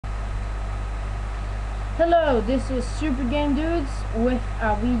Hello, this is SuperGamedudes with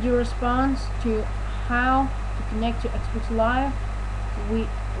a video response to how to connect to Xbox Live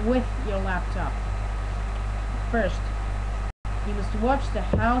with your laptop. First, you must watch the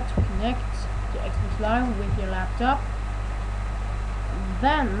how to connect to Xbox Live with your laptop.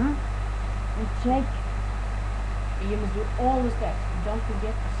 Then, you must do all the steps. Don't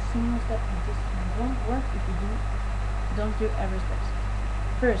forget a single step. It just won't work if you don't do every step.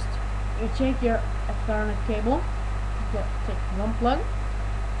 First, you take your Ethernet cable, take one plug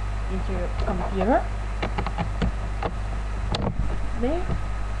into your computer, there,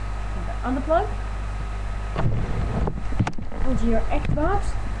 and the other plug into your Xbox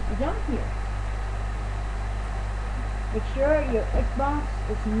down here. Make sure your Xbox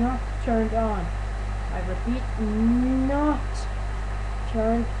is not turned on. I repeat, not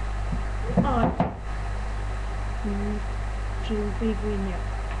turned on. To people in here.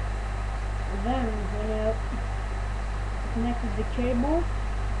 Then we're gonna connect the cable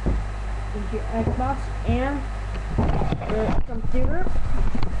into your Xbox and your computer.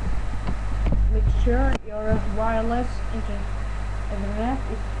 Make sure your wireless internet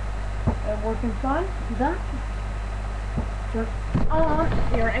is working fine. Then turn on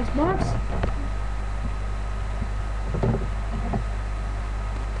your Xbox.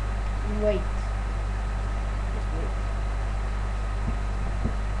 Wait.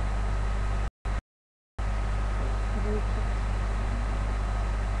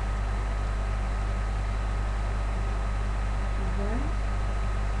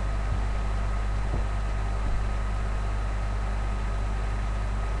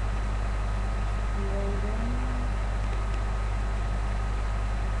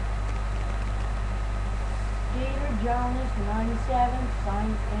 Jonas 97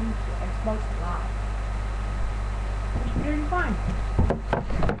 signed in to Xbox Live. It's pretty fine.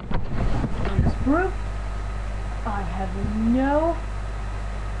 On this proof, I have no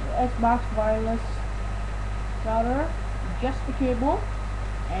Xbox wireless router, just the cable,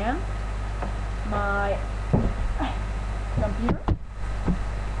 and my computer.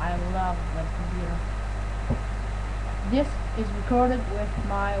 I love that computer. This is recorded with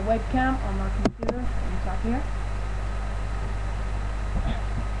my webcam on my computer on top here.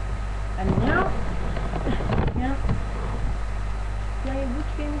 And now, yeah, play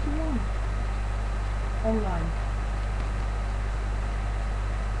which game you want online.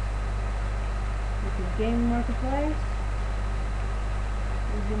 You can game marketplace.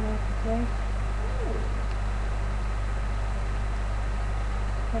 Easy marketplace.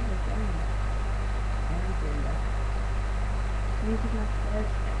 Public game. Everything there. Music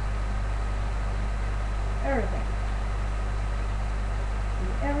marketplace. Everything.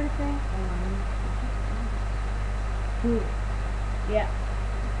 Everything. Cool. Yeah.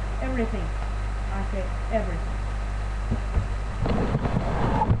 Everything. Okay, everything.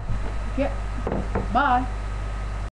 Okay. Bye.